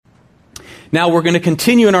Now we're going to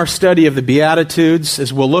continue in our study of the Beatitudes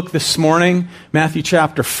as we'll look this morning, Matthew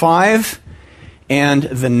chapter 5 and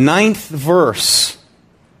the 9th verse,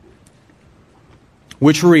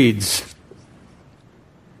 which reads,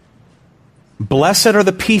 "Blessed are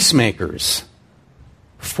the peacemakers,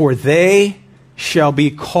 for they shall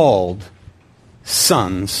be called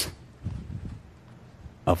sons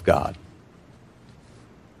of God."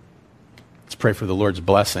 Let's pray for the Lord's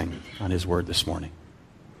blessing on His word this morning.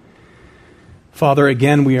 Father,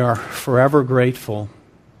 again, we are forever grateful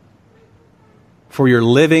for your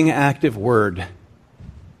living, active word.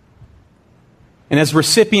 And as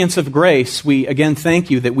recipients of grace, we again thank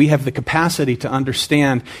you that we have the capacity to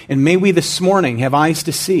understand. And may we this morning have eyes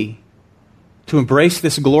to see, to embrace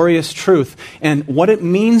this glorious truth and what it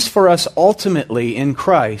means for us ultimately in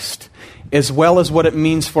Christ, as well as what it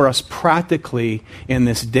means for us practically in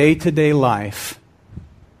this day-to-day life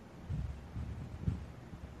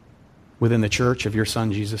within the church of your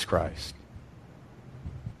Son, Jesus Christ.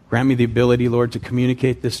 Grant me the ability, Lord, to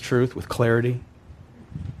communicate this truth with clarity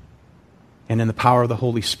and in the power of the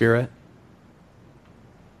Holy Spirit,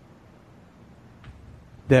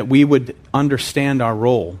 that we would understand our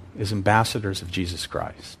role as ambassadors of Jesus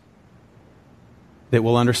Christ, that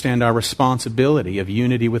we'll understand our responsibility of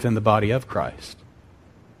unity within the body of Christ.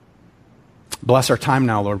 Bless our time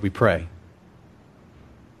now, Lord, we pray.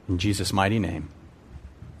 In Jesus' mighty name.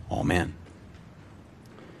 Amen.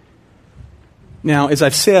 Now, as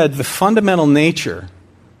I've said, the fundamental nature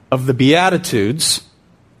of the Beatitudes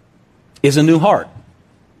is a new heart,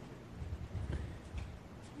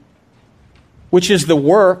 which is the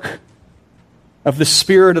work of the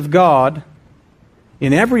Spirit of God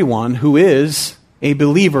in everyone who is a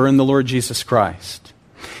believer in the Lord Jesus Christ.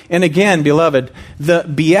 And again, beloved, the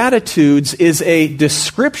Beatitudes is a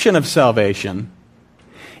description of salvation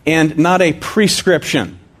and not a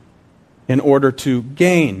prescription in order to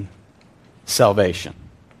gain salvation.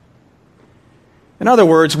 In other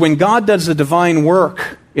words, when God does a divine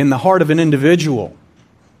work in the heart of an individual,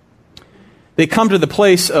 they come to the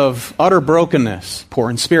place of utter brokenness, poor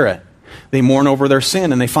in spirit. They mourn over their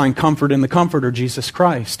sin and they find comfort in the Comforter, Jesus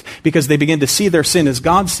Christ, because they begin to see their sin as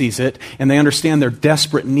God sees it and they understand their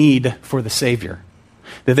desperate need for the Savior.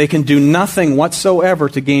 That they can do nothing whatsoever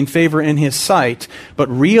to gain favor in His sight, but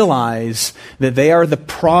realize that they are the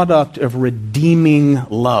product of redeeming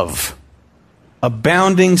love,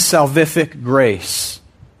 abounding salvific grace.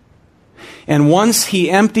 And once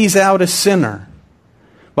He empties out a sinner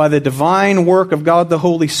by the divine work of God the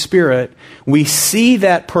Holy Spirit, we see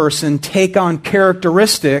that person take on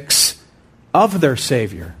characteristics of their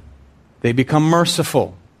Savior. They become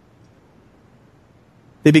merciful.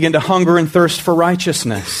 They begin to hunger and thirst for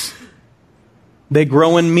righteousness. They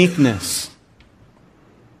grow in meekness.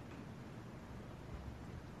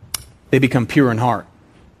 They become pure in heart.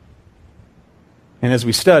 And as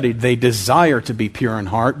we studied, they desire to be pure in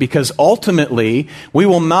heart, because ultimately we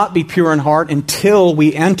will not be pure in heart until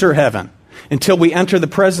we enter heaven, until we enter the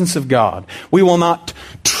presence of God. We will not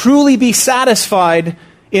truly be satisfied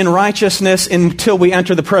in righteousness until we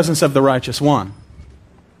enter the presence of the righteous one.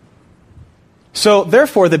 So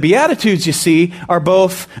therefore, the Beatitudes, you see, are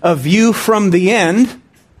both a view from the end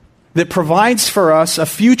that provides for us a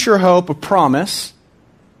future hope, a promise,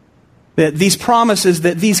 that these promises,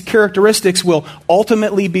 that these characteristics will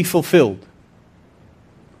ultimately be fulfilled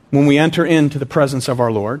when we enter into the presence of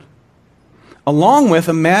our Lord, along with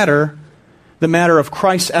the matter of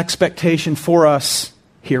Christ's expectation for us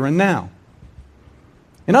here and now.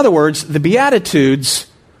 In other words, the Beatitudes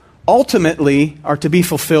ultimately are to be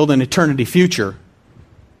fulfilled in eternity future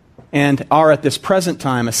and are at this present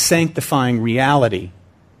time a sanctifying reality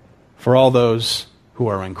for all those who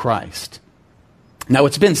are in Christ. Now,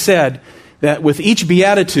 it's been said that with each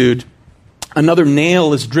beatitude, another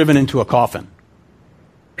nail is driven into a coffin.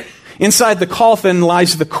 Inside the coffin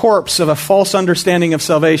lies the corpse of a false understanding of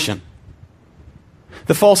salvation.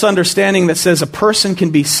 The false understanding that says a person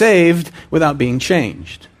can be saved without being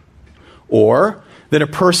changed, or that a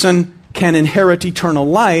person can inherit eternal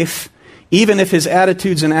life even if his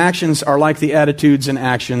attitudes and actions are like the attitudes and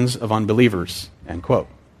actions of unbelievers. End quote.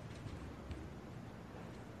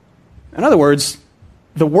 In other words,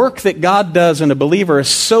 the work that God does in a believer is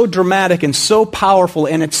so dramatic and so powerful,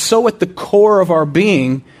 and it's so at the core of our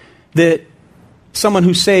being that someone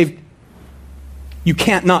who's saved, you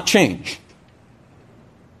can't not change.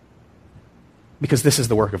 Because this is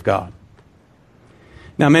the work of God.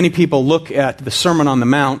 Now, many people look at the Sermon on the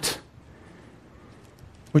Mount,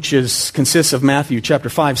 which consists of Matthew chapter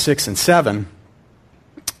 5, 6, and 7,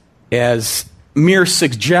 as mere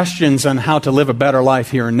suggestions on how to live a better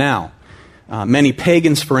life here and now. Many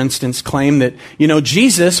pagans, for instance, claim that,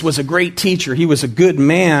 Jesus was a great teacher, he was a good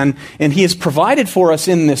man, and he has provided for us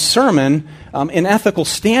in this sermon an ethical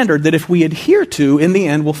standard that if we adhere to, in the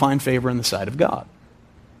end, we'll find favor in the sight of God.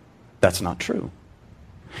 That's not true.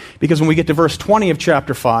 Because when we get to verse 20 of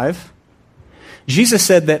chapter 5, Jesus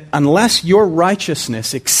said that unless your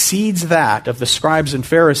righteousness exceeds that of the scribes and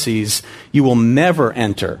Pharisees, you will never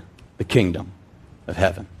enter the kingdom of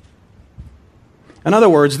heaven. In other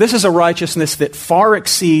words, this is a righteousness that far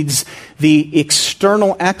exceeds the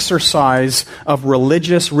external exercise of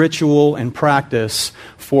religious ritual and practice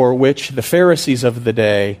for which the Pharisees of the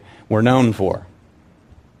day were known for.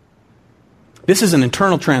 This is an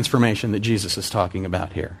internal transformation that Jesus is talking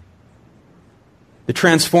about here. It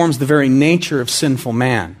transforms the very nature of sinful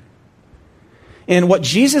man. And what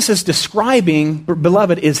Jesus is describing,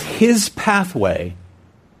 beloved, is his pathway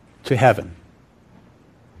to heaven.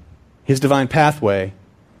 His divine pathway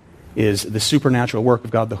is the supernatural work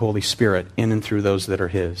of God the Holy Spirit in and through those that are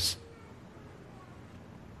his.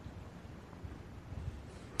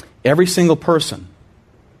 Every single person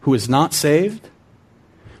who is not saved,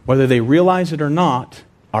 whether they realize it or not,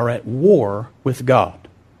 are at war with God.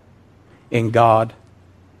 And God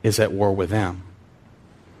is at war with them.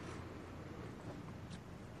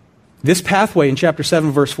 This pathway in chapter 7,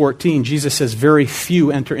 verse 14, Jesus says very few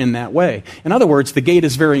enter in that way. In other words, the gate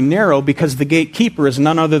is very narrow because the gatekeeper is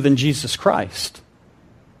none other than Jesus Christ.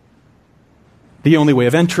 The only way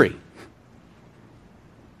of entry.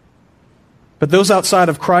 But those outside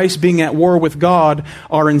of Christ, being at war with God,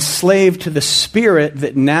 are enslaved to the spirit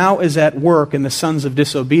that now is at work in the sons of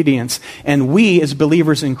disobedience. And we, as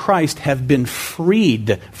believers in Christ, have been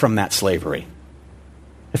freed from that slavery.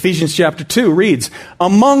 Ephesians chapter 2 reads,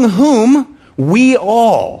 among whom we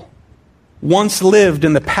all once lived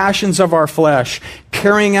in the passions of our flesh,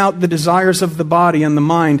 carrying out the desires of the body and the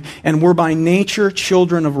mind, and were by nature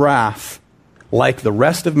children of wrath, like the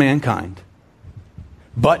rest of mankind.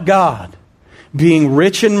 But God, being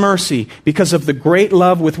rich in mercy, because of the great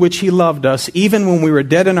love with which he loved us, even when we were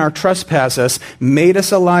dead in our trespasses, made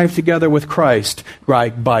us alive together with Christ.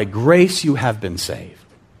 By grace you have been saved.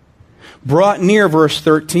 Brought near, verse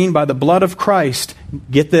 13, by the blood of Christ,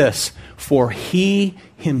 get this, for he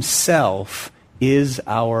himself is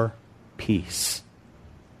our peace.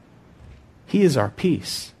 He is our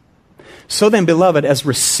peace. So then, beloved, as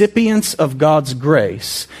recipients of God's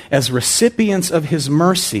grace, as recipients of his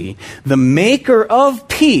mercy, the maker of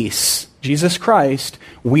peace, Jesus Christ,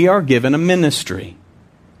 we are given a ministry.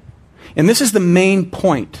 And this is the main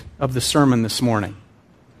point of the sermon this morning.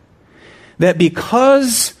 That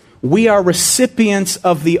because we are recipients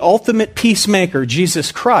of the ultimate peacemaker,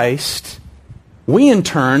 Jesus Christ, we in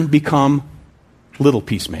turn become little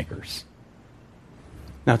peacemakers.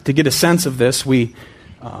 Now, to get a sense of this, we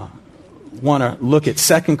want to look at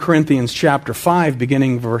 2 Corinthians chapter 5,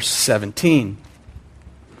 beginning verse 17,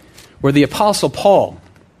 where the Apostle Paul,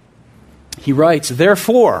 he writes,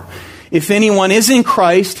 therefore, if anyone is in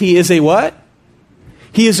Christ, he is a what?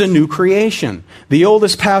 He is a new creation. The old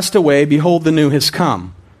has passed away, behold, the new has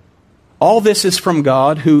come. All this is from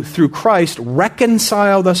God, who through Christ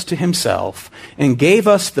reconciled us to himself and gave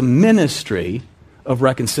us the ministry of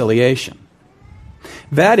reconciliation.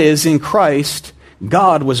 That is, in Christ,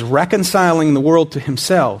 God was reconciling the world to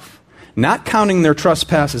himself, not counting their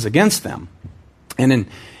trespasses against them, and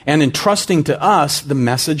entrusting to us the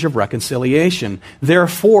message of reconciliation.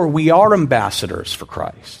 Therefore, we are ambassadors for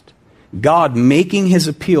Christ. God making his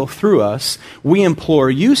appeal through us, we implore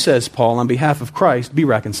you, says Paul, on behalf of Christ, be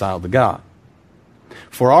reconciled to God.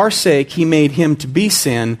 For our sake, he made him to be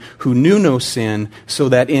sin who knew no sin, so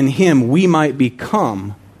that in him we might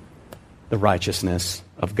become the righteousness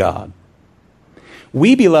of God.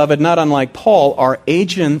 We, beloved, not unlike Paul, are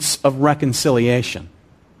agents of reconciliation.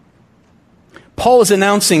 Paul is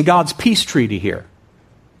announcing God's peace treaty here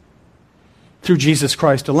through Jesus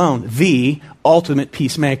Christ alone, the ultimate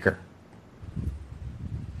peacemaker.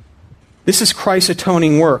 This is Christ's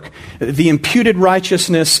atoning work, the imputed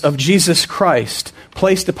righteousness of Jesus Christ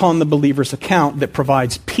placed upon the believer's account that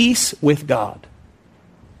provides peace with God.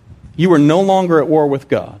 You are no longer at war with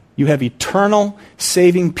God. You have eternal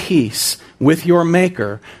saving peace with your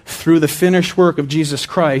Maker through the finished work of Jesus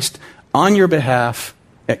Christ on your behalf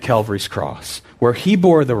at Calvary's cross, where he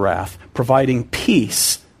bore the wrath, providing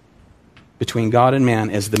peace between God and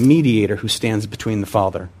man as the mediator who stands between the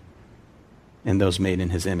Father and those made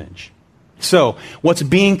in his image. So, what's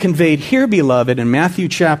being conveyed here, beloved, in Matthew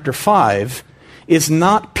chapter 5 is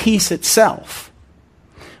not peace itself,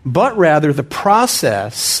 but rather the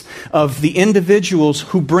process of the individuals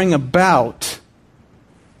who bring about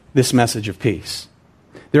this message of peace.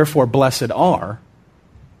 Therefore, blessed are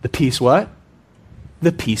the peace what?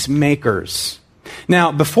 The peacemakers.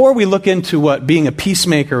 Now, before we look into what being a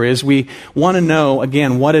peacemaker is, we want to know,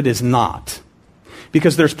 again, what it is not.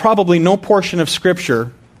 Because there's probably no portion of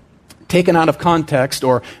Scripture taken out of context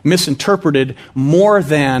or misinterpreted more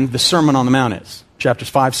than the Sermon on the Mount is. Chapters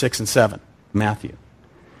 5, 6, and 7, Matthew.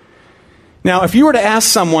 Now, if you were to ask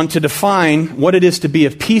someone to define what it is to be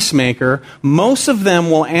a peacemaker, most of them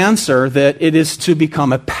will answer that it is to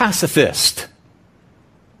become a pacifist.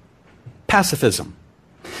 Pacifism.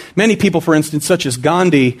 Many people, for instance, such as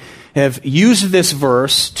Gandhi, have used this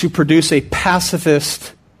verse to produce a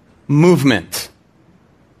pacifist movement.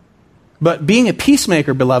 But being a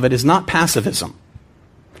peacemaker, beloved, is not pacifism.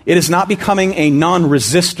 It is not becoming a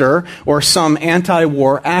non-resistor or some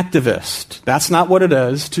anti-war activist. That's not what it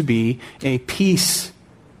is to be a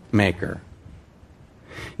peacemaker.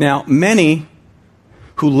 Now, many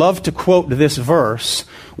who love to quote this verse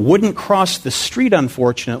wouldn't cross the street,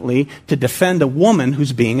 unfortunately, to defend a woman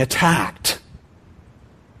who's being attacked.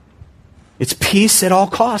 It's peace at all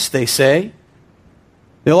costs, they say.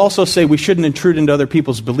 They'll also say we shouldn't intrude into other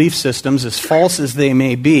people's belief systems, as false as they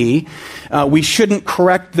may be. We shouldn't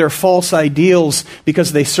correct their false ideals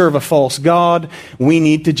because they serve a false God. We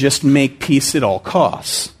need to just make peace at all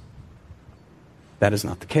costs. That is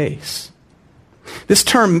not the case. This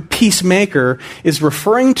term peacemaker is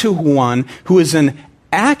referring to one who is an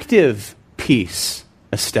active peace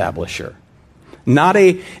establisher, not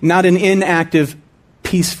an inactive,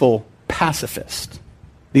 peaceful pacifist.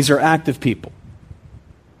 These are active people.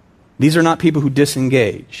 These are not people who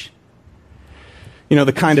disengage. You know,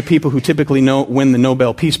 the kind of people who typically win the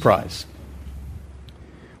Nobel Peace Prize.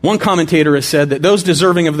 One commentator has said that those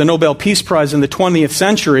deserving of the Nobel Peace Prize in the 20th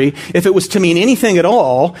century, if it was to mean anything at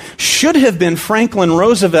all, should have been Franklin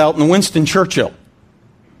Roosevelt and Winston Churchill.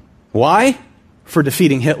 Why? For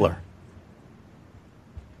defeating Hitler.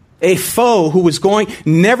 A foe who was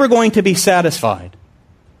never going to be satisfied.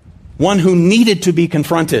 One who needed to be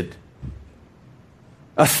confronted.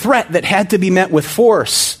 A threat that had to be met with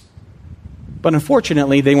force. But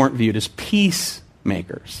unfortunately, they weren't viewed as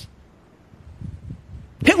peacemakers.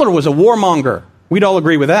 Hitler was a warmonger. We'd all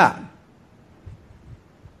agree with that.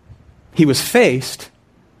 He was faced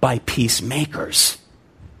by peacemakers.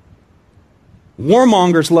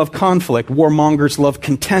 Warmongers love conflict. Warmongers love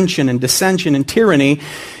contention and dissension and tyranny.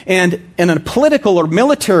 And in a political or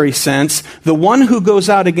military sense, the one who goes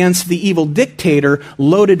out against the evil dictator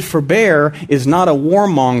loaded for bear is not a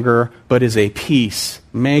warmonger, but is a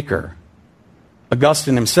peacemaker.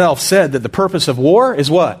 Augustine himself said that the purpose of war is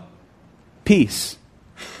what? Peace.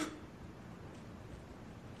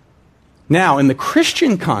 Now, in the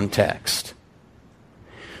Christian context,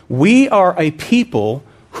 we are a people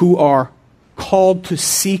who are called to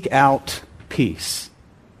seek out peace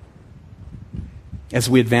as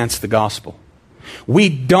we advance the gospel. We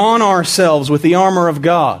don ourselves with the armor of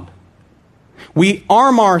God. We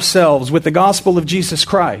arm ourselves with the gospel of Jesus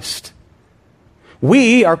Christ.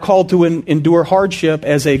 We are called to endure hardship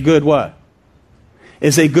as a good what?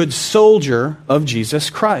 As a good soldier of Jesus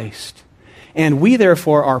Christ. And we,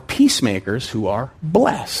 therefore, are peacemakers who are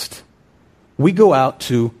blessed. We go out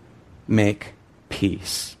to make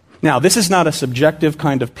peace. Now, this is not a subjective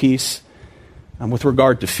kind of peace with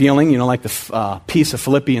regard to feeling, like the peace of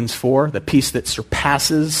Philippians 4, the peace that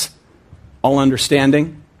surpasses all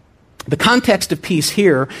understanding. The context of peace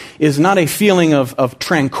here is not a feeling of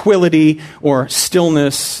tranquility or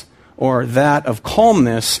stillness or that of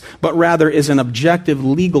calmness, but rather is an objective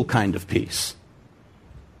legal kind of peace,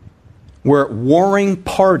 where warring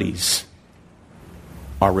parties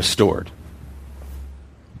are restored.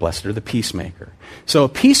 Blessed are the peacemaker. So a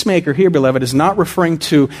peacemaker here, beloved, is not referring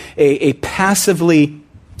to a passively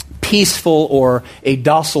peaceful or a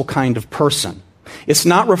docile kind of person. It's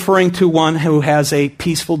not referring to one who has a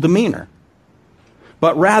peaceful demeanor,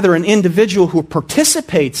 but rather an individual who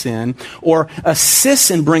participates in or assists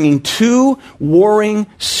in bringing two warring,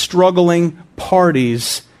 struggling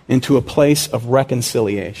parties into a place of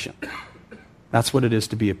reconciliation. That's what it is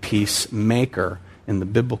to be a peacemaker in the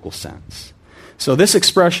biblical sense. So this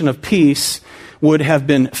expression of peace would have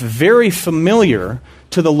been very familiar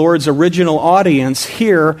to the Lord's original audience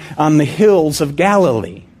here on the hills of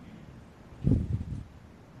Galilee.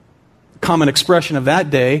 The common expression of that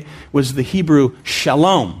day was the Hebrew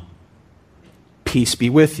shalom, peace be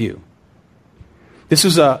with you. This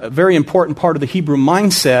was a very important part of the Hebrew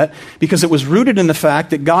mindset because it was rooted in the fact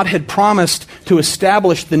that God had promised to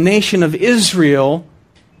establish the nation of Israel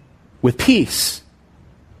with peace.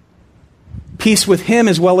 Peace with him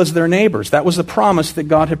as well as their neighbors. That was the promise that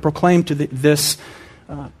God had proclaimed to this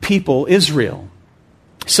people, Israel.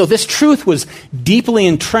 So this truth was deeply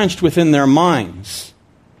entrenched within their minds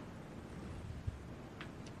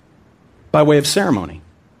by way of ceremony.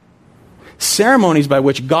 Ceremonies by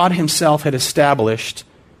which God himself had established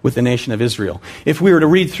with the nation of Israel. If we were to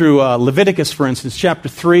read through Leviticus, for instance, chapter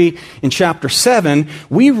 3 and chapter 7,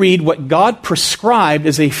 we read what God prescribed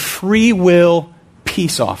as a free will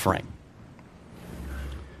peace offering.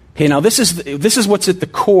 Okay, now this is what's at the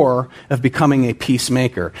core of becoming a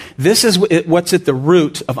peacemaker. This is what's at the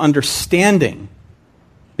root of understanding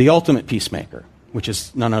the ultimate peacemaker, which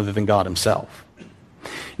is none other than God himself.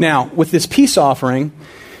 Now, with this peace offering,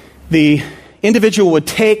 the individual would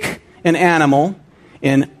take an animal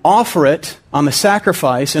and offer it on the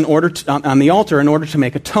sacrifice on the altar in order to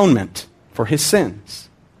make atonement for his sins.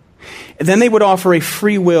 And then they would offer a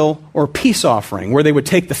free will or peace offering, where they would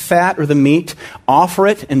take the fat or the meat, offer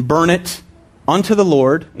it and burn it unto the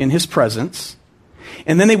Lord in his presence,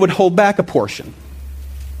 and then they would hold back a portion.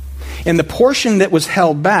 And the portion that was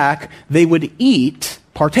held back, they would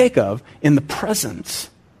partake of, in the presence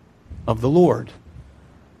of the Lord,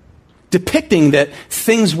 depicting that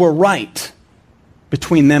things were right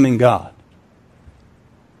between them and God.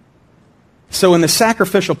 So in the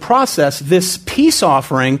sacrificial process, this peace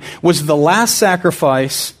offering was the last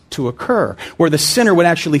sacrifice to occur, where the sinner would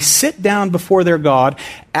actually sit down before their God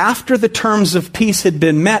after the terms of peace had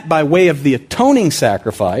been met by way of the atoning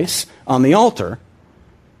sacrifice on the altar.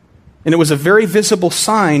 And it was a very visible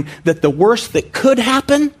sign that the worst that could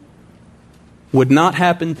happen would not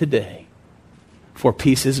happen today, for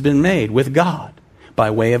peace has been made with God by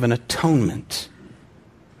way of an atonement.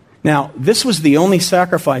 Now, this was the only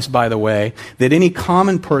sacrifice, by the way, that any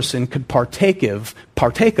common person could partake of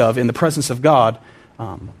in the presence of God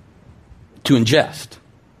to ingest.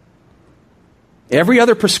 Every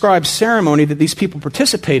other prescribed ceremony that these people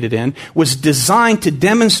participated in was designed to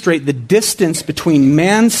demonstrate the distance between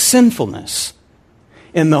man's sinfulness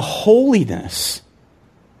and the holiness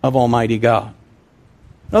of Almighty God.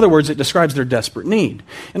 In other words, it describes their desperate need.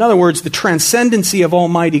 In other words, the transcendency of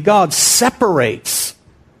Almighty God separates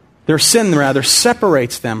their sin, rather,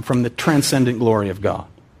 separates them from the transcendent glory of God.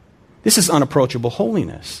 This is unapproachable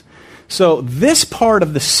holiness. So this part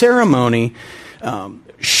of the ceremony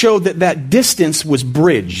showed that distance was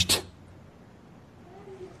bridged.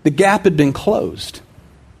 The gap had been closed.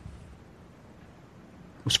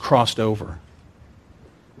 It was crossed over.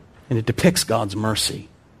 And it depicts God's mercy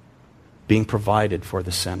being provided for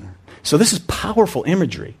the sinner. So this is powerful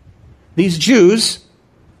imagery. These Jews,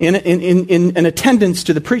 in attendance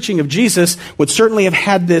to the preaching of Jesus, would certainly have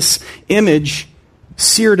had this image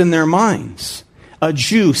seared in their minds. A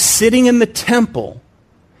Jew sitting in the temple,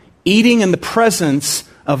 eating in the presence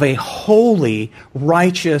of a holy,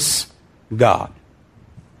 righteous God.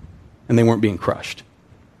 And they weren't being crushed.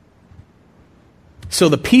 So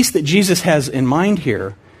the peace that Jesus has in mind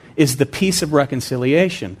here is the peace of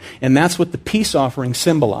reconciliation. And that's what the peace offering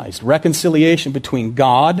symbolized. Reconciliation between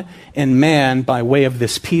God and man by way of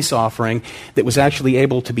this peace offering that was actually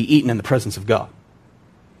able to be eaten in the presence of God.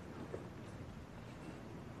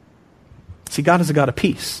 See, God is a God of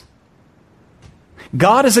peace.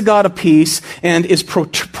 God is a God of peace and is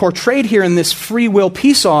portrayed here in this free will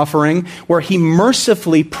peace offering where he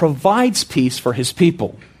mercifully provides peace for his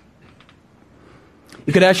people.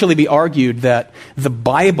 It could actually be argued that the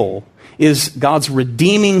Bible is God's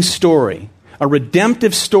redeeming story, a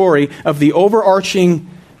redemptive story of the overarching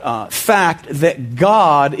fact that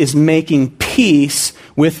God is making peace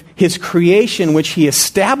with his creation, which he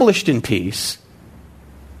established in peace,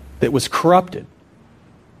 that was corrupted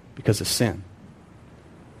because of sin.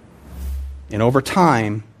 And over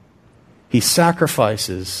time, he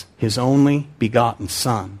sacrifices his only begotten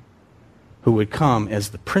Son, who would come as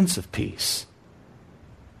the Prince of Peace,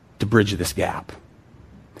 to bridge this gap.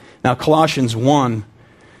 Now, Colossians 1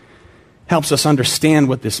 helps us understand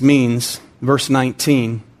what this means. Verse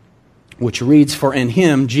 19, which reads, "For in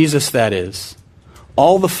him," Jesus that is,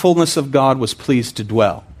 "all the fullness of God was pleased to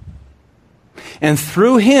dwell. And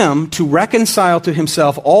through him to reconcile to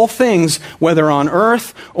himself all things, whether on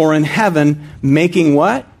earth or in heaven, making"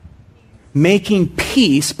 what? Making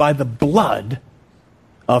peace by the blood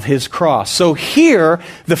of his cross. So here,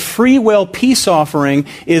 the free will peace offering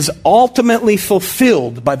is ultimately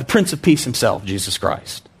fulfilled by the Prince of Peace himself, Jesus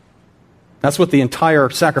Christ. That's what the entire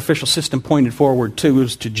sacrificial system pointed forward to,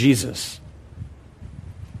 was to Jesus.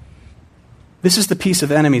 This is the peace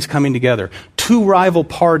of enemies coming together. Two rival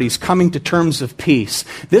parties coming to terms of peace.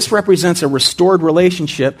 This represents a restored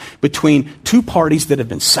relationship between two parties that have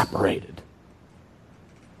been separated.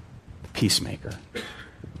 The peacemaker.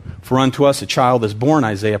 For unto us a child is born,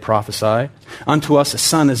 Isaiah prophesied. Unto us a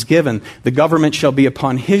son is given. The government shall be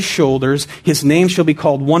upon his shoulders. His name shall be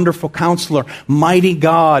called Wonderful Counselor, Mighty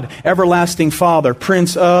God, Everlasting Father,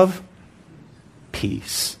 Prince of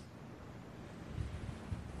Peace.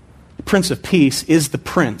 The Prince of Peace is the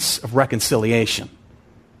Prince of Reconciliation.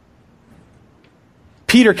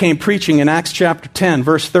 Peter came preaching in Acts chapter 10,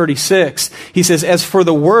 verse 36. He says, as for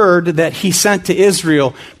the word that he sent to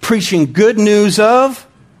Israel, preaching good news of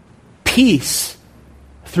peace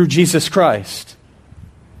through Jesus Christ.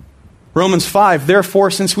 Romans 5,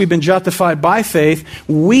 therefore, since we've been justified by faith,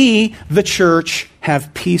 we, the church,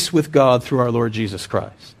 have peace with God through our Lord Jesus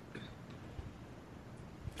Christ.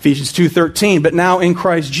 Ephesians 2:13, but now in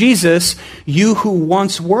Christ Jesus, you who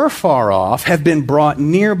once were far off have been brought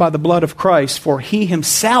near by the blood of Christ, for he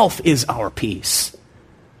himself is our peace,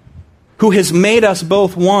 who has made us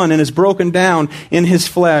both one and has broken down in his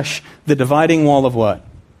flesh the dividing wall of what?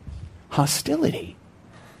 Hostility.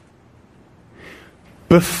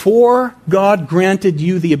 Before God granted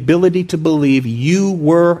you the ability to believe, you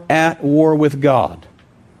were at war with God.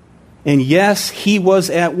 And yes, he was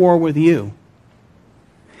at war with you.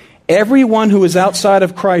 Everyone who is outside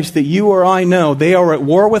of Christ that you or I know, they are at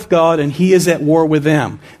war with God and he is at war with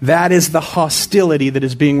them. That is the hostility that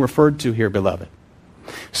is being referred to here, beloved.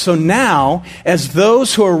 So now, as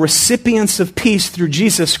those who are recipients of peace through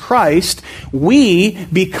Jesus Christ, we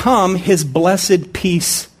become his blessed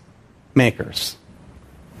peacemakers.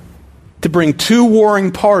 To bring two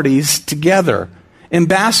warring parties together,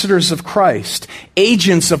 ambassadors of Christ,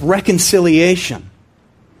 agents of reconciliation.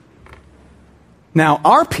 Now,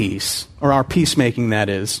 our peace, or our peacemaking that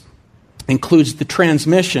is, includes the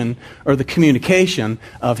transmission or the communication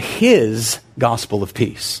of his gospel of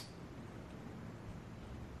peace.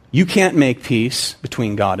 You can't make peace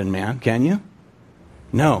between God and man, can you?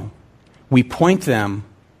 No. We point them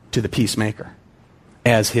to the peacemaker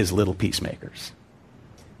as his little peacemakers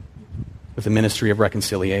with the ministry of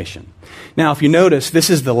reconciliation. Now, if you notice, this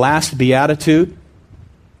is the last beatitude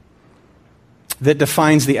that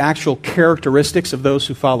defines the actual characteristics of those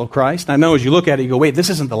who follow Christ. I know as you look at it, you go, wait, this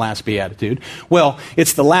isn't the last beatitude. Well,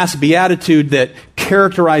 it's the last beatitude that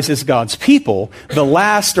characterizes God's people. The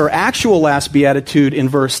last or actual last beatitude in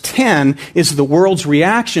verse 10 is the world's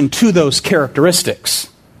reaction to those characteristics.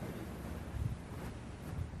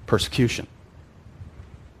 Persecution.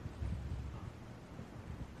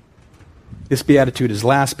 This beatitude is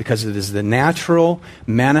last because it is the natural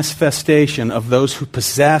manifestation of those who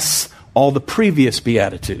possess all the previous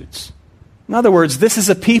beatitudes. In other words, this is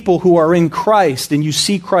a people who are in Christ, and you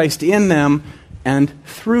see Christ in them and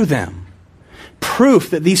through them. Proof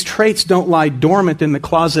that these traits don't lie dormant in the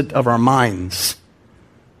closet of our minds.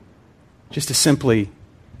 Just as simply,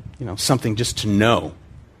 something just to know.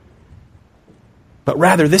 But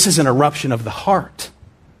rather, this is an eruption of the heart.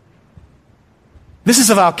 This is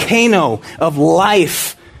a volcano of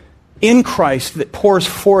life in Christ that pours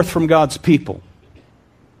forth from God's people.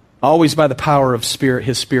 Always by the power of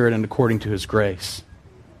His Spirit and according to His grace.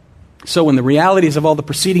 So when the realities of all the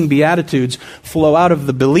preceding Beatitudes flow out of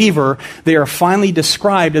the believer, they are finally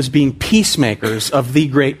described as being peacemakers of the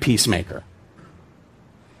great peacemaker.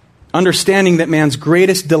 Understanding that man's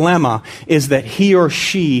greatest dilemma is that he or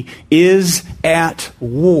she is at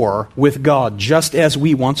war with God, just as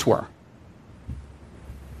we once were.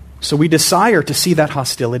 So we desire to see that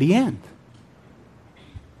hostility end.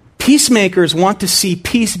 Peacemakers want to see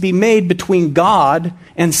peace be made between God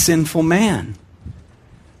and sinful man.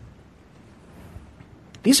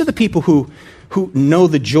 These are the people who know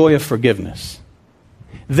the joy of forgiveness.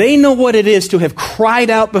 They know what it is to have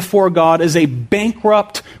cried out before God as a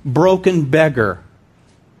bankrupt, broken beggar,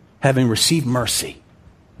 having received mercy.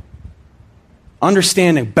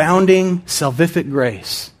 Understanding, bounding, salvific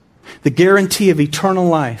grace, the guarantee of eternal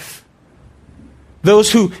life.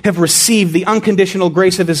 Those who have received the unconditional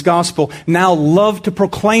grace of His gospel now love to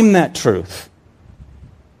proclaim that truth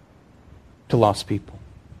to lost people.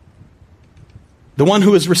 The one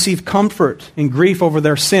who has received comfort in grief over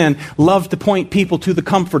their sin loves to point people to the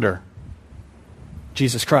Comforter,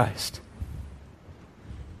 Jesus Christ.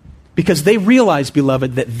 Because they realize,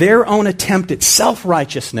 beloved, that their own attempt at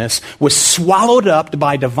self-righteousness was swallowed up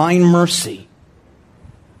by divine mercy.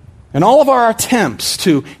 And all of our attempts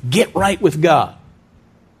to get right with God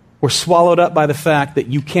were swallowed up by the fact that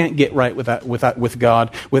you can't get right with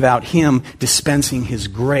God without Him dispensing His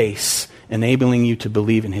grace, enabling you to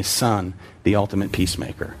believe in His Son, the ultimate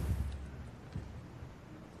peacemaker.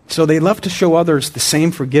 So they love to show others the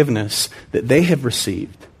same forgiveness that they have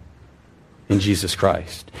received in Jesus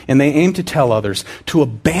Christ. And they aim to tell others to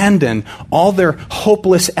abandon all their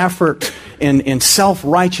hopeless effort in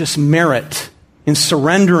self-righteous merit, in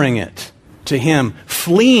surrendering it to Him,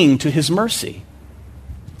 fleeing to His mercy.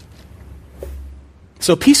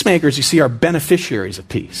 So peacemakers, you see, are beneficiaries of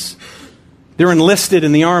peace. They're enlisted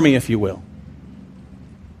in the army, if you will.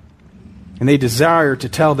 And they desire to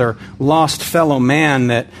tell their lost fellow man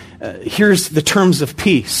that here's the terms of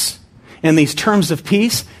peace. And these terms of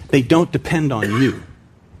peace, they don't depend on you.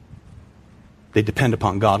 They depend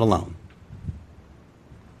upon God alone.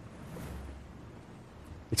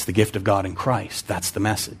 It's the gift of God in Christ. That's the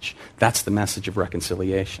message. That's the message of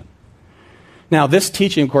reconciliation. Now, this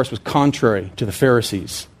teaching, of course, was contrary to the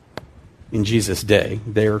Pharisees in Jesus' day.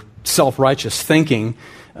 Their self-righteous thinking,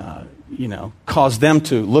 caused them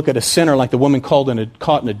to look at a sinner like the woman caught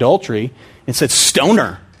in adultery and said, "Stone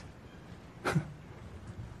her.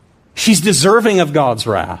 She's deserving of God's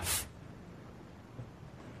wrath."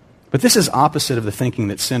 But this is opposite of the thinking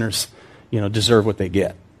that sinners, deserve what they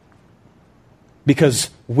get. Because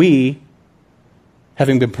we,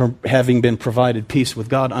 having been provided peace with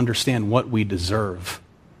God, understand what we deserve,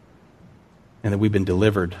 and that we've been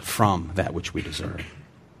delivered from that which we deserve.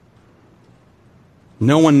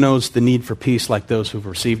 No one knows the need for peace like those who've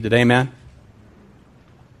received it. Amen?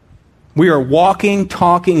 We are walking,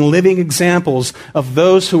 talking, living examples of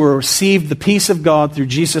those who have received the peace of God through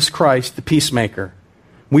Jesus Christ, the peacemaker.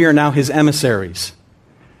 We are now His emissaries,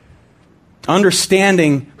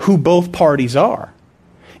 understanding who both parties are.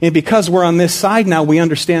 And because we're on this side now, we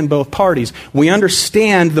understand both parties. We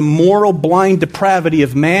understand the moral blind depravity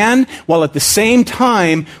of man, while at the same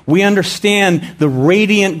time, we understand the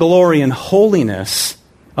radiant glory and holiness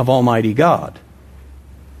of Almighty God,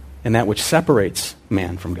 and that which separates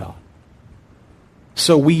man from God.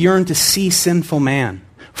 So we yearn to see sinful man,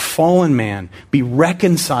 fallen man, be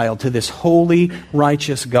reconciled to this holy,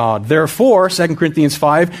 righteous God. Therefore, 2 Corinthians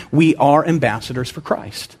 5, we are ambassadors for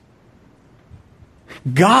Christ.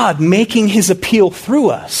 God making His appeal through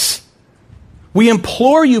us. We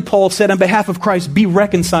implore you, Paul said, on behalf of Christ, be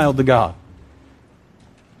reconciled to God.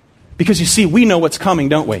 Because you see, we know what's coming,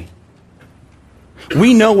 don't we?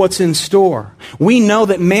 We know what's in store. We know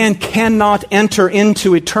that man cannot enter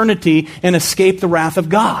into eternity and escape the wrath of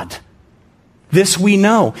God. This we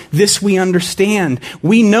know. This we understand.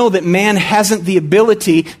 We know that man hasn't the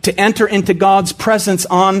ability to enter into God's presence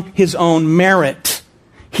on his own merit.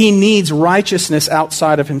 He needs righteousness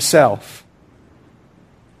outside of himself.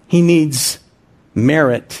 He needs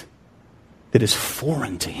merit that is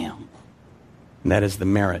foreign to him. And that is the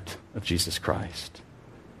merit of Jesus Christ.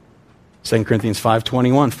 2 Corinthians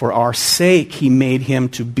 5:21, for our sake He made Him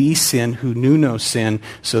to be sin who knew no sin,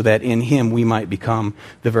 so that in Him we might become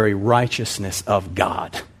the very righteousness of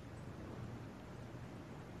God.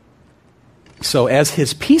 So as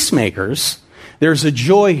His peacemakers, there's a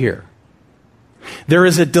joy here. There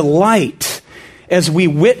is a delight as we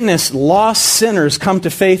witness lost sinners come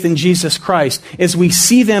to faith in Jesus Christ. As we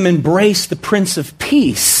see them embrace the Prince of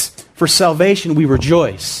Peace for salvation, we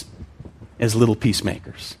rejoice as little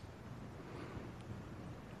peacemakers.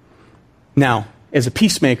 Now, as a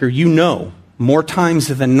peacemaker, you know more times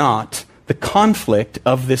than not the conflict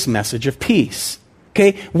of this message of peace.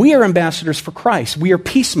 Okay? We are ambassadors for Christ. We are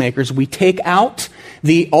peacemakers. We take out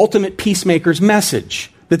the ultimate peacemaker's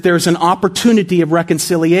message, that there's an opportunity of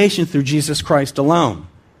reconciliation through Jesus Christ alone.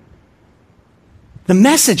 The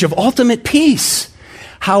message of ultimate peace.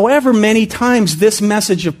 However many times this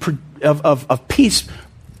message of peace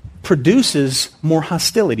produces more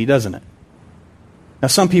hostility, doesn't it? Now,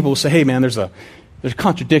 some people will say, hey, man, there's a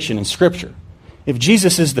contradiction in Scripture. If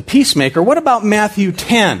Jesus is the peacemaker, what about Matthew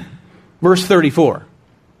 10, verse 34?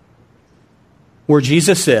 Where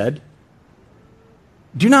Jesus said,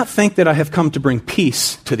 do not think that I have come to bring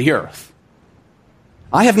peace to the earth.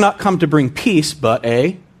 I have not come to bring peace, but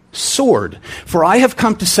a sword. For I have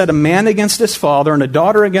come to set a man against his father, and a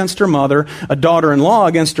daughter against her mother, a daughter-in-law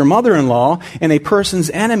against her mother-in-law, and a person's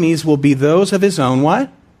enemies will be those of his own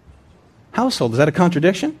what? Household. Is that a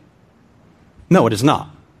contradiction? No, it is not.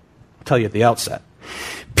 I'll tell you at the outset.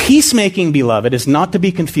 Peacemaking, beloved, is not to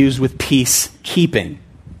be confused with peacekeeping.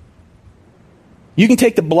 You can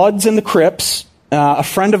take the Bloods and the Crips. A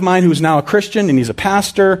friend of mine who's now a Christian, and he's a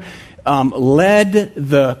pastor, led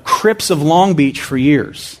the Crips of Long Beach for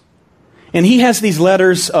years. And he has these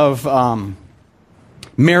letters of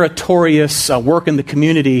meritorious work in the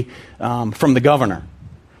community from the governor,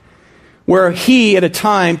 where he, at a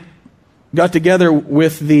time, got together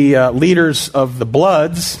with the leaders of the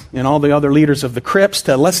Bloods and all the other leaders of the Crips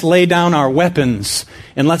to let's lay down our weapons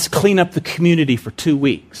and let's clean up the community for 2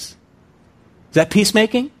 weeks. Is that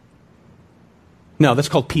peacemaking? No, that's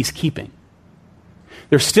called peacekeeping.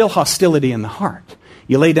 There's still hostility in the heart.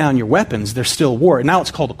 you lay down your weapons, there's still war. Now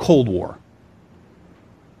it's called a Cold War.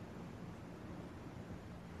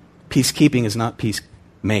 Peacekeeping is not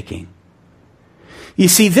peacemaking. You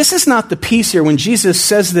see, this is not the peace here. When Jesus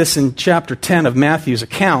says this in chapter 10 of Matthew's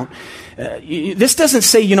account, this doesn't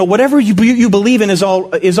say, whatever you believe in is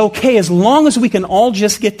okay as long as we can all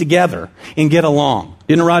just get together and get along.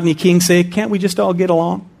 Didn't Rodney King say, can't we just all get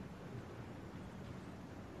along?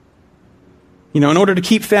 In order to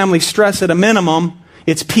keep family stress at a minimum,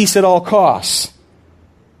 it's peace at all costs.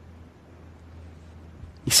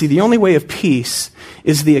 You see, the only way of peace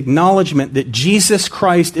is the acknowledgement that Jesus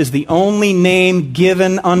Christ is the only name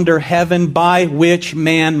given under heaven by which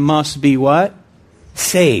man must be what?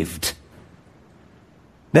 Saved.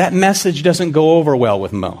 That message doesn't go over well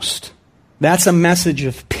with most. That's a message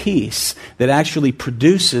of peace that actually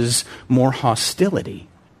produces more hostility,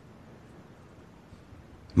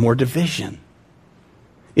 more division.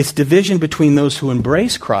 It's division between those who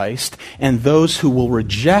embrace Christ and those who will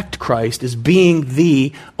reject Christ as being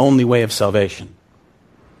the only way of salvation.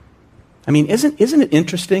 I mean, isn't it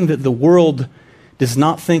interesting that the world does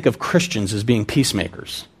not think of Christians as being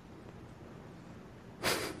peacemakers?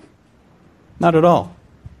 Not at all.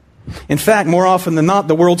 In fact, more often than not,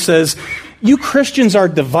 the world says, you Christians are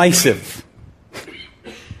divisive.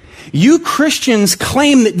 You Christians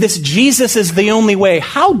claim that this Jesus is the only way.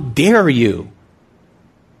 How dare you?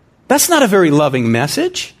 That's not a very loving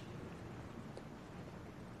message.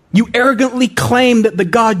 You arrogantly claim that the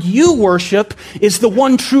God you worship is the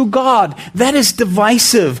one true God. That is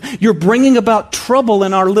divisive. You're bringing about trouble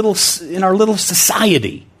in our little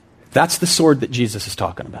society. That's the sword that Jesus is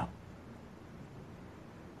talking about.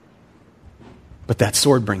 But that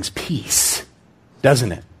sword brings peace,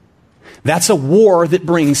 doesn't it? That's a war that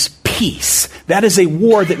brings peace. That is a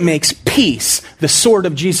war that makes peace, the sword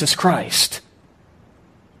of Jesus Christ.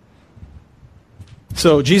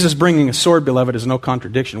 So Jesus bringing a sword, beloved, is no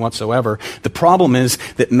contradiction whatsoever. The problem is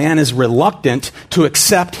that man is reluctant to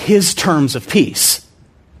accept his terms of peace,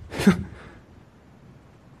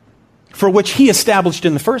 for which he established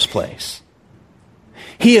in the first place.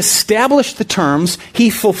 He established the terms, he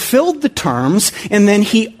fulfilled the terms, and then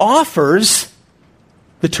he offers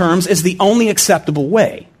the terms as the only acceptable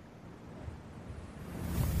way.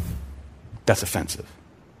 That's offensive.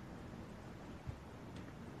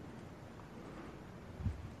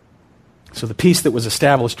 So the peace that was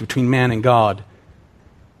established between man and God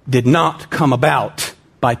did not come about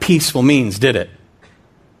by peaceful means, did it?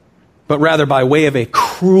 But rather by way of a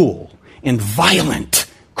cruel and violent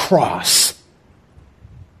cross,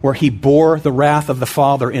 where he bore the wrath of the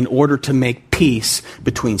Father in order to make peace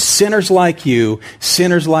between sinners like you,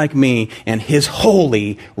 sinners like me, and his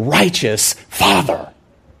holy, righteous Father.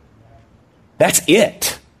 That's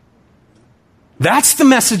it. That's the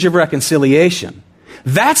message of reconciliation.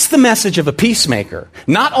 That's the message of a peacemaker.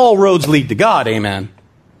 Not all roads lead to God, amen.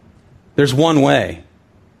 There's one way.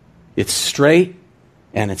 It's straight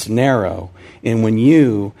and it's narrow. And when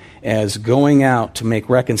you, as going out to make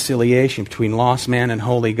reconciliation between lost man and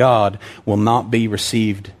holy God, will not be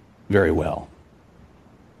received very well,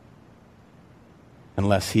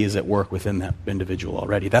 unless he is at work within that individual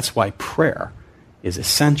already. That's why prayer is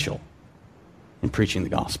essential in preaching the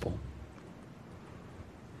gospel.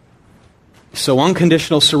 So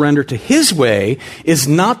unconditional surrender to his way is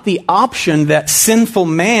not the option that sinful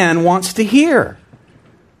man wants to hear.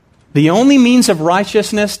 The only means of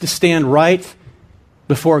righteousness to stand right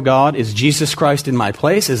before God is Jesus Christ in my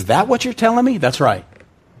place. Is that what you're telling me? That's right.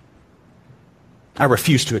 I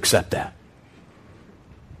refuse to accept that.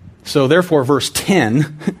 So therefore, verse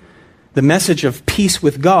 10, the message of peace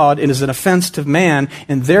with God is an offense to man,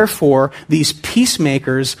 and therefore these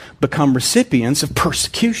peacemakers become recipients of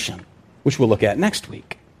persecution, which we'll look at next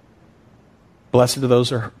week. Blessed are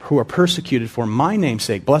those who are persecuted for my name's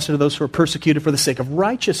sake. Blessed are those who are persecuted for the sake of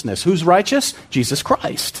righteousness. Who's righteous? Jesus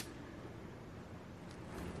Christ.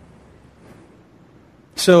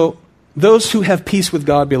 So, those who have peace with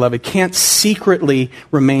God, beloved, can't secretly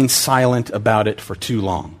remain silent about it for too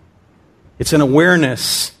long. It's an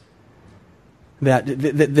awareness that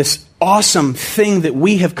this awesome thing that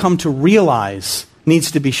we have come to realize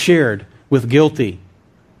needs to be shared with guilty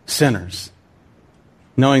sinners,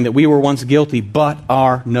 knowing that we were once guilty but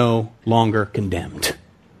are no longer condemned.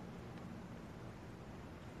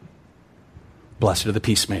 Blessed are the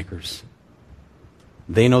peacemakers.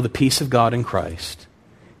 They know the peace of God in Christ,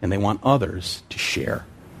 and they want others to share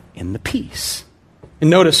in the peace. And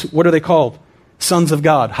notice, what are they called? Sons of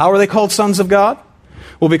God. How are they called sons of God?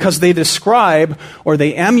 Well, because they describe or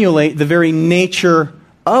they emulate the very nature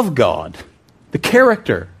of God, the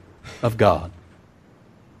character of God.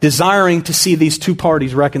 desiring to see these two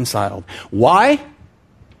parties reconciled. Why?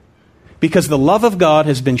 Because the love of God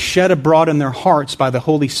has been shed abroad in their hearts by the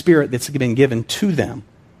Holy Spirit that's been given to them.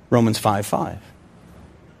 Romans 5:5.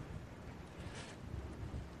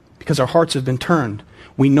 Because our hearts have been turned,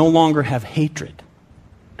 we no longer have hatred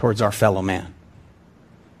towards our fellow man.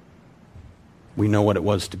 We know what it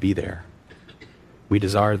was to be there. We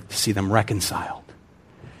desire to see them reconciled,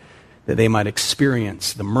 that they might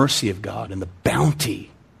experience the mercy of God and the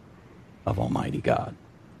bounty of Almighty God.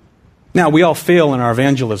 Now, we all fail in our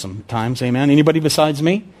evangelism at times, amen? Anybody besides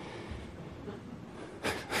me?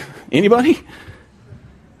 Anybody?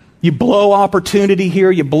 You blow opportunity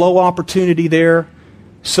here, you blow opportunity there.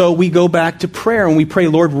 So we go back to prayer and we pray,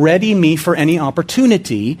 Lord, ready me for any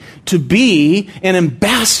opportunity to be an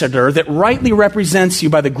ambassador that rightly represents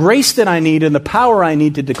you by the grace that I need and the power I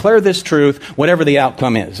need to declare this truth, whatever the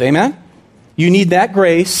outcome is. Amen? You need that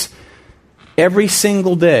grace every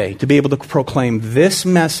single day to be able to proclaim this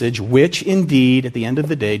message, which indeed, at the end of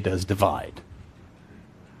the day, does divide.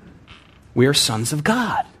 We are sons of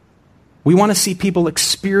God. We want to see people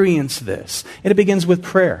experience this. And it begins with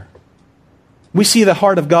prayer. We see the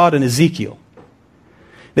heart of God in Ezekiel,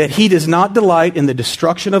 that he does not delight in the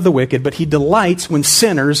destruction of the wicked, but he delights when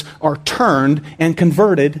sinners are turned and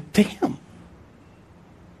converted to him.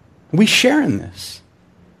 We share in this.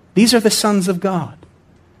 These are the sons of God,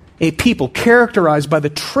 a people characterized by the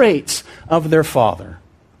traits of their father.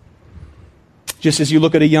 Just as you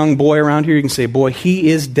look at a young boy around here, you can say, boy, he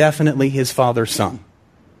is definitely his father's son.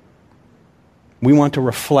 We want to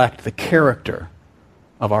reflect the character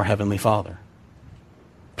of our Heavenly Father.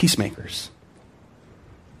 Peacemakers.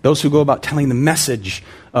 Those who go about telling the message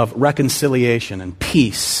of reconciliation and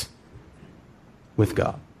peace with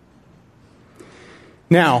God.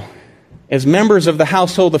 Now, as members of the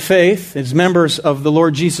household of faith, as members of the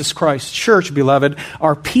Lord Jesus Christ Church, beloved,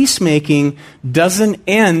 our peacemaking doesn't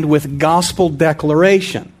end with gospel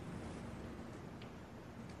declaration.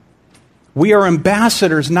 We are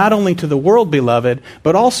ambassadors not only to the world, beloved,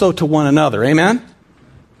 but also to one another. Amen?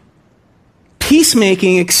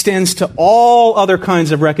 Peacemaking extends to all other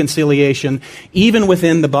kinds of reconciliation, even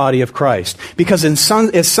within the body of Christ. Because as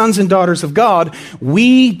sons and daughters of God,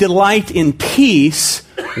 we delight in peace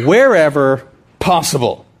wherever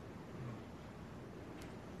possible,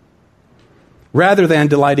 rather than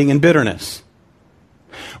delighting in bitterness,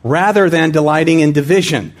 rather than delighting in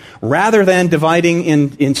division, rather than dividing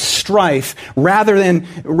in strife, rather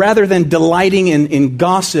than delighting in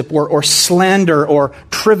gossip or slander or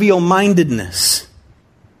trivial mindedness.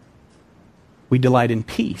 We delight in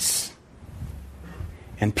peace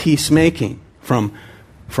and peacemaking from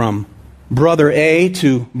brother A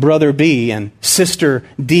to brother B and sister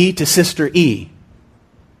D to sister E,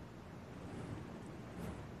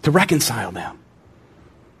 to reconcile them.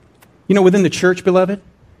 You know, within the church, beloved,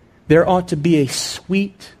 there ought to be a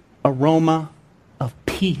sweet aroma of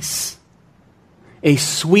peace, a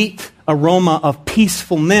sweet aroma of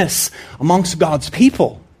peacefulness amongst God's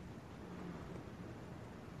people.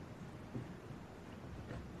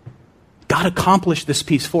 God accomplished this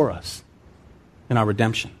peace for us in our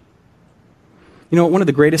redemption. You know, one of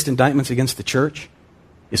the greatest indictments against the church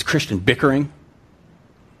is Christian bickering,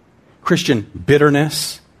 Christian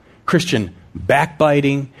bitterness, Christian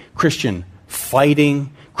backbiting, Christian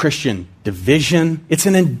fighting, Christian division. It's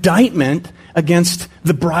an indictment against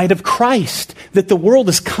the bride of Christ that the world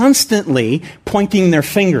is constantly pointing their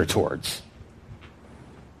finger towards.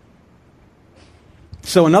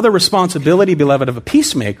 So another responsibility, beloved, of a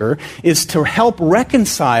peacemaker is to help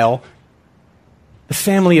reconcile the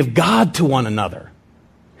family of God to one another.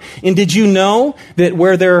 And did you know that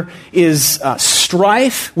where there is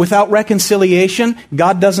strife without reconciliation,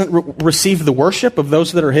 God doesn't receive the worship of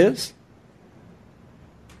those that are His?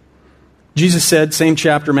 Jesus said, same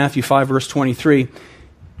chapter, Matthew 5, verse 23,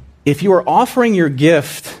 if you are offering your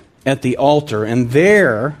gift at the altar and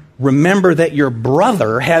there remember that your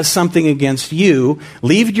brother has something against you,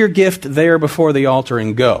 leave your gift there before the altar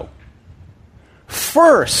and go.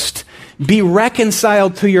 First, be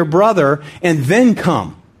reconciled to your brother and then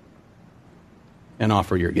come and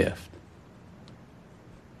offer your gift.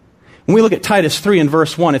 When we look at Titus 3 and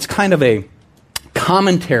verse 1, it's kind of a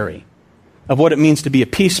commentary of what it means to be a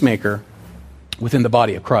peacemaker within the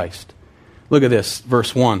body of Christ. Look at this,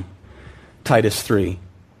 verse 1, Titus 3.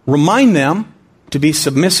 Remind them to be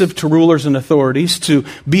submissive to rulers and authorities, to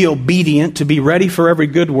be obedient, to be ready for every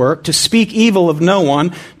good work, to speak evil of no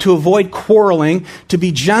one, to avoid quarreling, to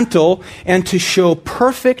be gentle, and to show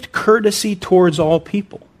perfect courtesy towards all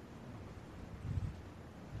people.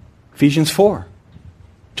 Ephesians 4,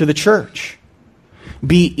 to the church.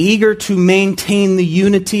 Be eager to maintain the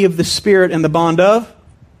unity of the Spirit and the bond of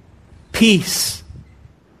peace.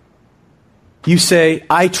 You say,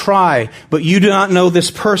 I try, but you do not know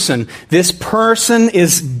this person. This person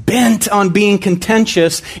is bent on being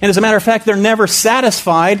contentious, and as a matter of fact, they're never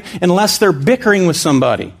satisfied unless they're bickering with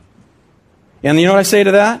somebody. And you know what I say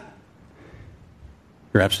to that?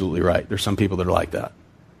 You're absolutely right. There's some people that are like that.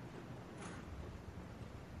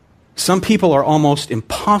 Some people are almost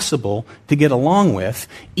impossible to get along with,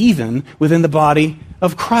 even within the body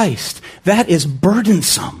of Christ. That is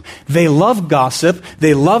burdensome. They love gossip.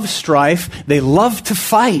 They love strife. They love to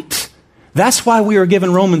fight. That's why we are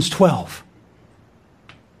given Romans 12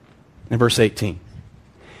 and verse 18.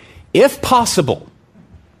 If possible,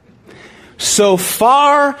 so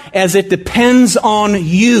far as it depends on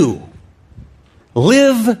you,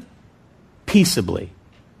 live peaceably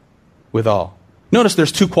with all. Notice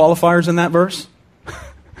there's two qualifiers in that verse.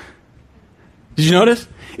 Did you notice?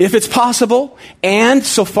 If it's possible, and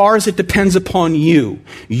so far as it depends upon you,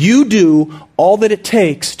 you do all that it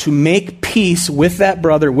takes to make peace with that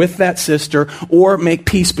brother, with that sister, or make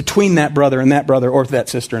peace between that brother, or that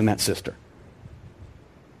sister and that sister.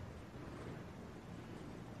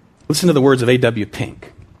 Listen to the words of A.W.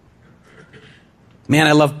 Pink. Man,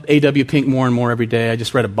 I love A.W. Pink more and more every day. I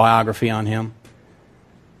just read a biography on him.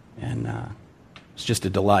 And it's just a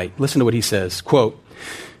delight. Listen to what he says. Quote,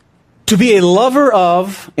 "To be a lover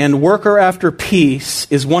of and worker after peace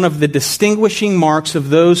is one of the distinguishing marks of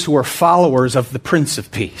those who are followers of the Prince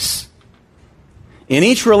of Peace. In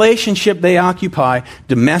each relationship they occupy,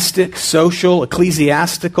 domestic, social,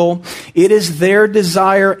 ecclesiastical, it is their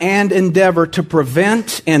desire and endeavor to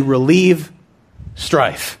prevent and relieve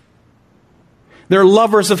strife. They're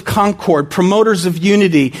lovers of concord, promoters of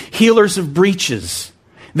unity, healers of breaches.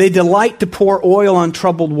 They delight to pour oil on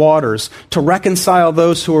troubled waters, to reconcile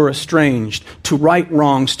those who are estranged, to right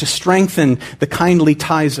wrongs, to strengthen the kindly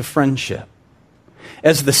ties of friendship.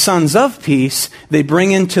 As the sons of peace, they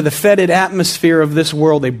bring into the fetid atmosphere of this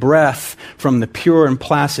world a breath from the pure and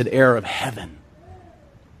placid air of heaven."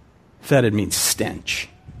 Fetid means stench.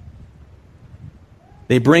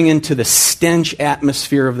 They bring into the stench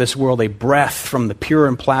atmosphere of this world a breath from the pure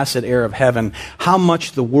and placid air of heaven. How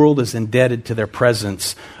much the world is indebted to their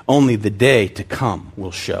presence, only the day to come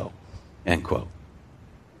will show. End quote.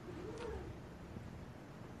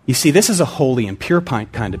 You see, this is a holy and pure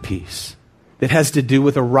kind of peace that has to do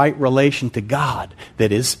with a right relation to God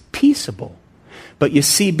that is peaceable. But you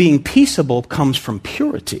see, being peaceable comes from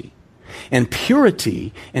purity. And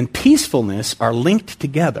purity and peacefulness are linked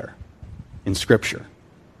together in Scripture.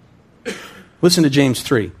 Listen to James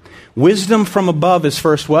 3. Wisdom from above is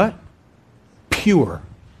first what? Pure.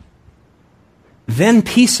 Then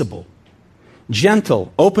peaceable,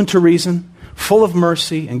 gentle, open to reason, full of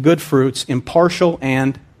mercy and good fruits, impartial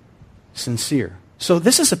and sincere. So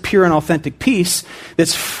this is a pure and authentic peace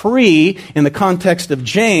that's free, in the context of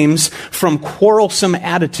James, from quarrelsome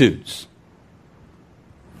attitudes.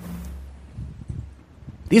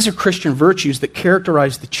 These are Christian virtues that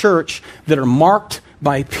characterize the church that are marked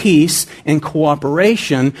by peace and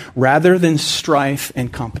cooperation rather than strife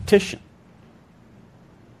and competition.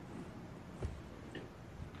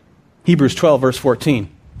 Hebrews 12, verse 14,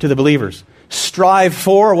 to the believers. Strive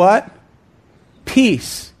for what?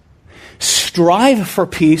 Peace. Strive for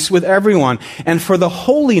peace with everyone, and for the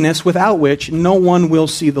holiness without which no one will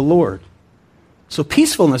see the Lord. So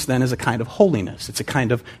peacefulness then is a kind of holiness. It's a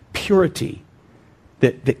kind of purity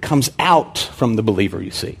that comes out from the believer, you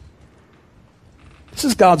see. This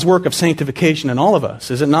is God's work of sanctification in all of us,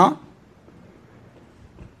 is it not?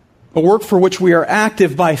 A work for which we are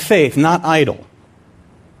active by faith, not idle.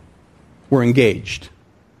 We're engaged.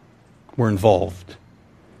 We're involved.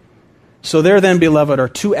 So there then, beloved, are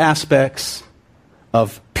two aspects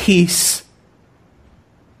of peace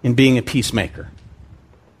in being a peacemaker.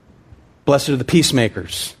 Blessed are the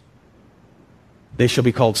peacemakers. They shall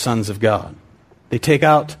be called sons of God. They take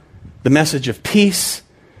out the message of peace,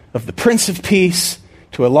 of the Prince of Peace,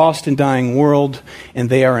 to a lost and dying world, and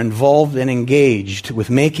they are involved and engaged with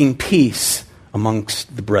making peace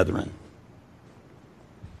amongst the brethren.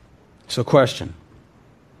 So question,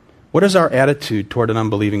 what is our attitude toward an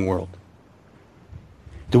unbelieving world?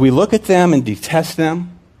 Do we look at them and detest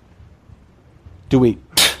them? Do we,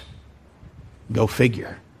 go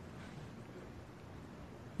figure?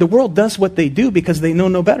 The world does what they do because they know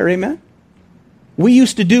no better, amen? We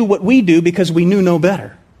used to do what we do because we knew no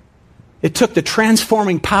better. It took the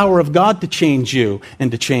transforming power of God to change you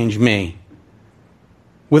and to change me,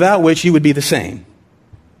 without which you would be the same.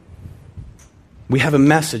 We have a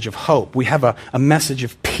message of hope. We have a message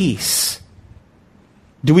of peace.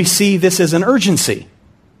 Do we see this as an urgency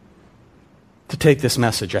to take this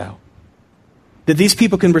message out? That these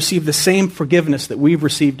people can receive the same forgiveness that we've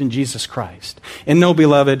received in Jesus Christ. And no,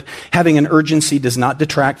 beloved, having an urgency does not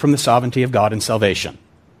detract from the sovereignty of God in salvation.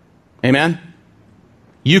 Amen?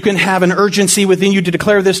 You can have an urgency within you to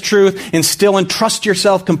declare this truth and still entrust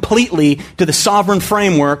yourself completely to the sovereign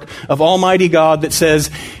framework of Almighty God that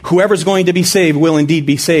says, whoever's going to be saved will indeed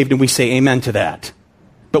be saved, and we say amen to that.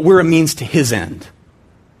 But we're a means to His end.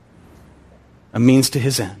 A means to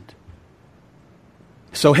His end.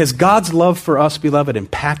 So has God's love for us, beloved,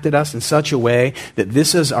 impacted us in such a way that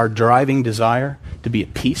this is our driving desire to be a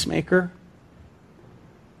peacemaker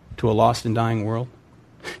to a lost and dying world?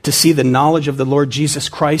 To see the knowledge of the Lord Jesus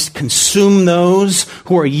Christ consume those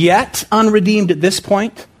who are yet unredeemed at this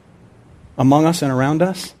point among us and around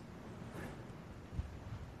us?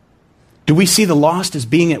 Do we see the lost as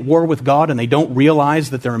being at war with God and they don't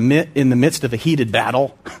realize that they're in the midst of a heated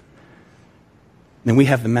battle? Then we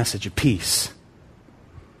have the message of peace.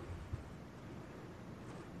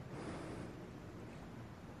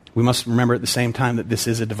 We must remember at the same time that this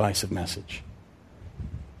is a divisive message.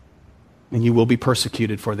 And you will be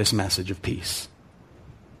persecuted for this message of peace.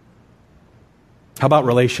 How about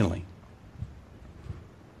relationally?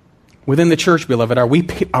 Within the church, beloved, are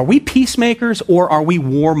we peacemakers or are we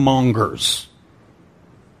warmongers?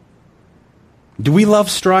 Do we love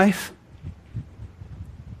strife?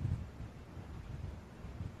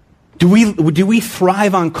 Do we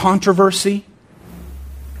thrive on controversy?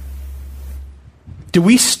 Do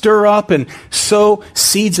we stir up and sow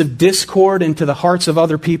seeds of discord into the hearts of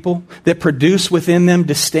other people that produce within them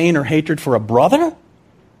disdain or hatred for a brother?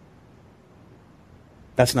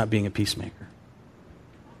 That's not being a peacemaker.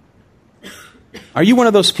 Are you one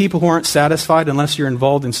of those people who aren't satisfied unless you're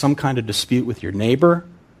involved in some kind of dispute with your neighbor,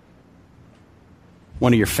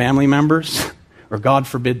 one of your family members, or God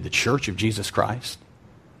forbid, the Church of Jesus Christ?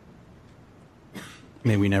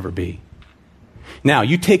 May we never be. Now,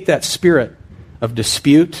 you take that spirit of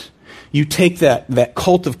dispute, you take that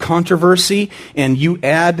cult of controversy, and you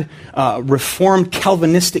add Reformed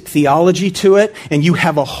Calvinistic theology to it, and you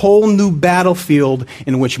have a whole new battlefield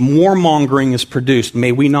in which warmongering is produced.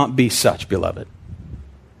 May we not be such, beloved.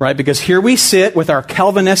 Right? Because here we sit with our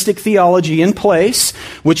Calvinistic theology in place,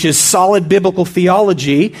 which is solid biblical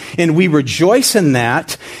theology, and we rejoice in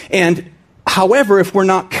that. And however, if we're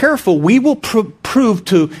not careful, we will prove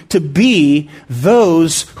to be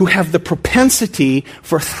those who have the propensity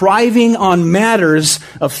for thriving on matters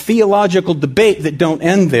of theological debate that don't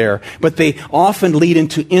end there, but they often lead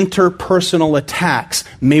into interpersonal attacks.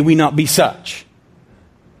 May we not be such.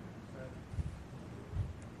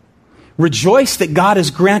 Rejoice that God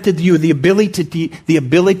has granted you the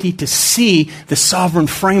ability to see the sovereign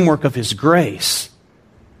framework of His grace.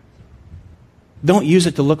 Don't use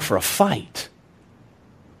it to look for a fight,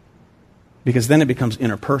 because then it becomes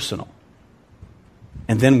interpersonal.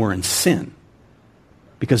 And then we're in sin,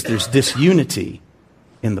 because there's disunity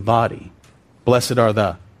in the body. Blessed are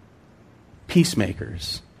the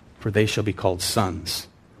peacemakers, for they shall be called sons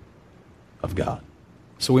of God.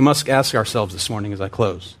 So we must ask ourselves this morning as I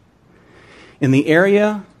close. In the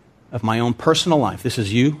area of my own personal life, this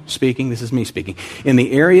is you speaking, this is me speaking. In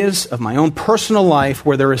the areas of my own personal life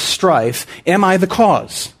where there is strife, am I the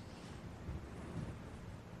cause?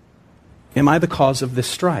 Am I the cause of this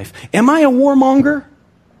strife? Am I a warmonger?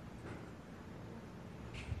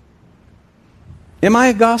 Am I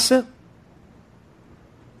a gossip?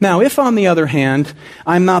 Now, if on the other hand,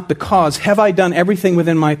 I'm not the cause, have I done everything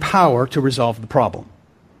within my power to resolve the problem?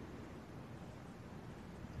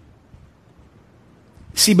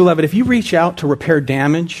 See, beloved, if you reach out to repair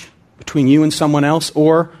damage between you and someone else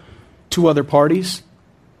or two other parties,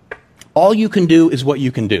 all you can do is what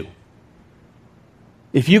you can do.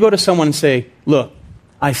 If you go to someone and say, look,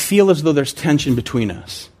 I feel as though there's tension between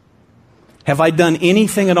us. Have I done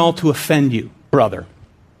anything at all to offend you, brother?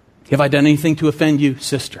 Have I done anything to offend you,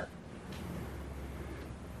 sister?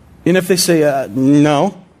 And if they say,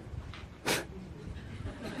 no.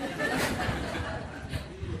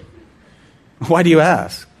 Why do you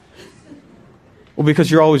ask? Well,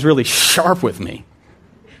 because you're always really sharp with me.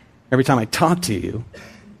 Every time I talk to you,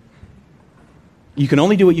 you can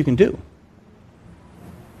only do what you can do.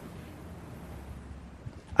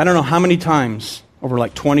 I don't know how many times over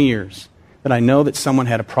like 20 years that I know that someone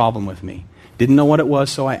had a problem with me. Didn't know what it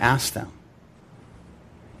was, so I asked them.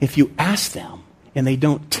 If you ask them and they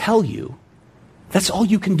don't tell you, that's all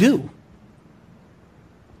you can do.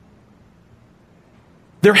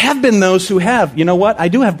 There have been those who have, you know what, I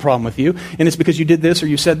do have a problem with you, and it's because you did this or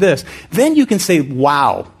you said this. Then you can say,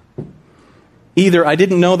 wow, Either I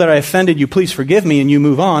didn't know that I offended you, please forgive me, and you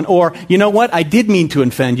move on, or you know what, I did mean to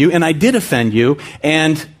offend you, and I did offend you,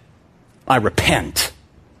 and I repent.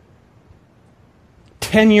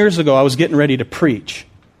 10 years ago, I was getting ready to preach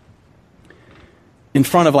in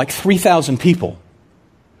front of like 3,000 people.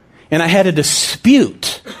 And I had a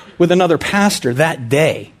dispute with another pastor that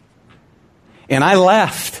day. And I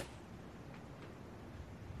left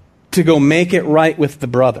to go make it right with the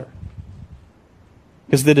brother.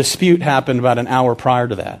 Because the dispute happened about an hour prior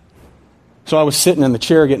to that. So I was sitting in the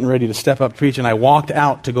chair getting ready to step up to preach, and I walked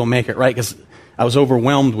out to go make it right because I was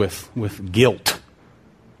overwhelmed with guilt.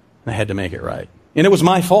 I had to make it right. And it was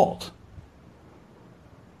my fault.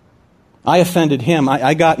 I offended him.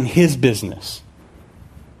 I got in his business.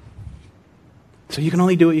 So you can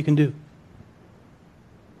only do what you can do.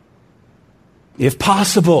 If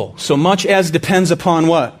possible, so much as depends upon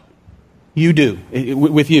what you do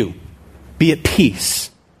with you, be at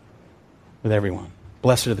peace with everyone.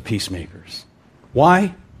 Blessed are the peacemakers.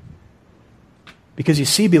 Why? Because you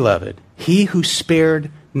see, beloved, he who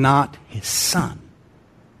spared not his son,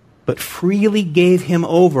 but freely gave him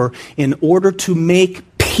over in order to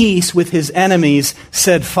make peace with his enemies,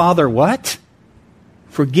 said, Father, what?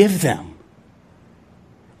 Forgive them.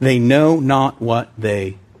 They know not what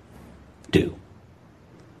they do.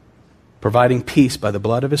 Providing peace by the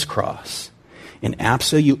blood of his cross, in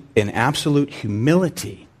absolute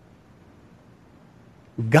humility,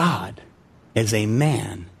 God as a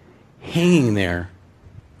man hanging there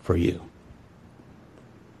for you.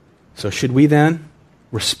 So should we then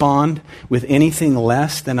respond with anything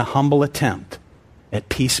less than a humble attempt at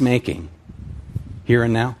peacemaking here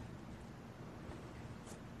and now?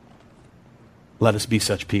 Let us be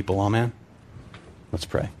such people. Amen. Let's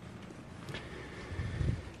pray.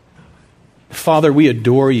 Father, we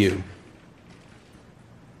adore you.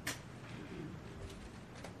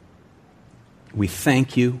 We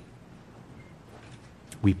thank you.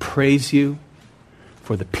 We praise you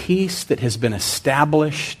for the peace that has been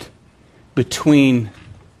established between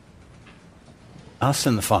us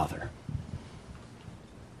and the Father.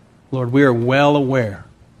 Lord, we are well aware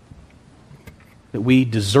that we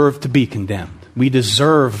deserve to be condemned. We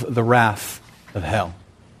deserve the wrath of hell.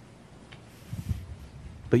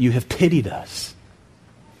 But you have pitied us.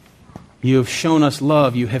 You have shown us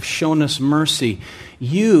love. You have shown us mercy.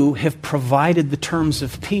 You have provided the terms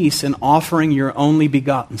of peace in offering your only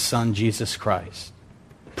begotten Son, Jesus Christ,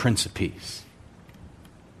 Prince of Peace.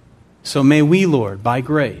 So may we, Lord, by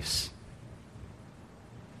grace,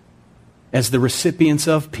 as the recipients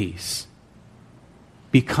of peace,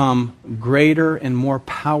 become greater and more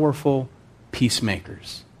powerful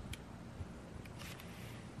peacemakers.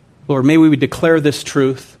 Lord, may we declare this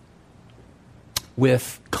truth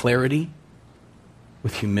with clarity,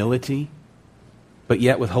 with humility, but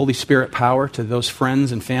yet with Holy Spirit power to those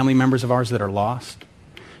friends and family members of ours that are lost,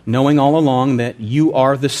 knowing all along that you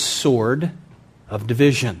are the sword of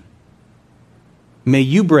division. May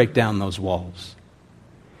you break down those walls.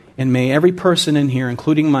 And may every person in here,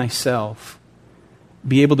 including myself,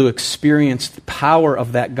 be able to experience the power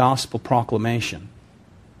of that gospel proclamation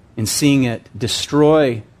in seeing it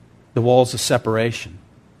destroy the walls of separation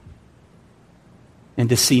and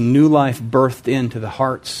to see new life birthed into the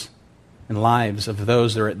hearts and lives of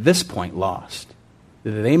those that are at this point lost,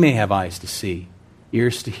 that they may have eyes to see,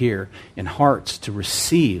 ears to hear, and hearts to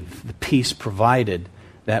receive the peace provided,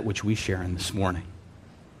 that which we share in this morning.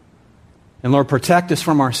 And Lord, protect us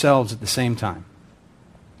from ourselves at the same time.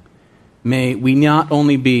 May we not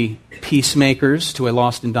only be peacemakers to a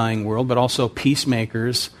lost and dying world, but also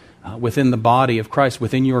peacemakers within the body of Christ,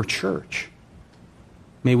 within your church.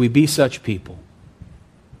 May we be such people.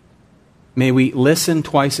 May we listen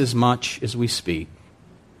twice as much as we speak.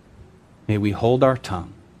 May we hold our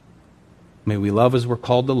tongue. May we love as we're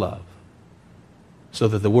called to love, so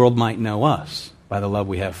that the world might know us by the love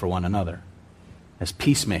we have for one another. As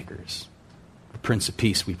peacemakers, the Prince of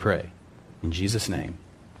Peace, we pray. In Jesus' name,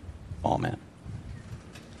 amen.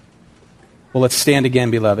 Well, let's stand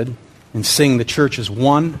again, beloved, and sing the church's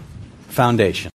one foundation.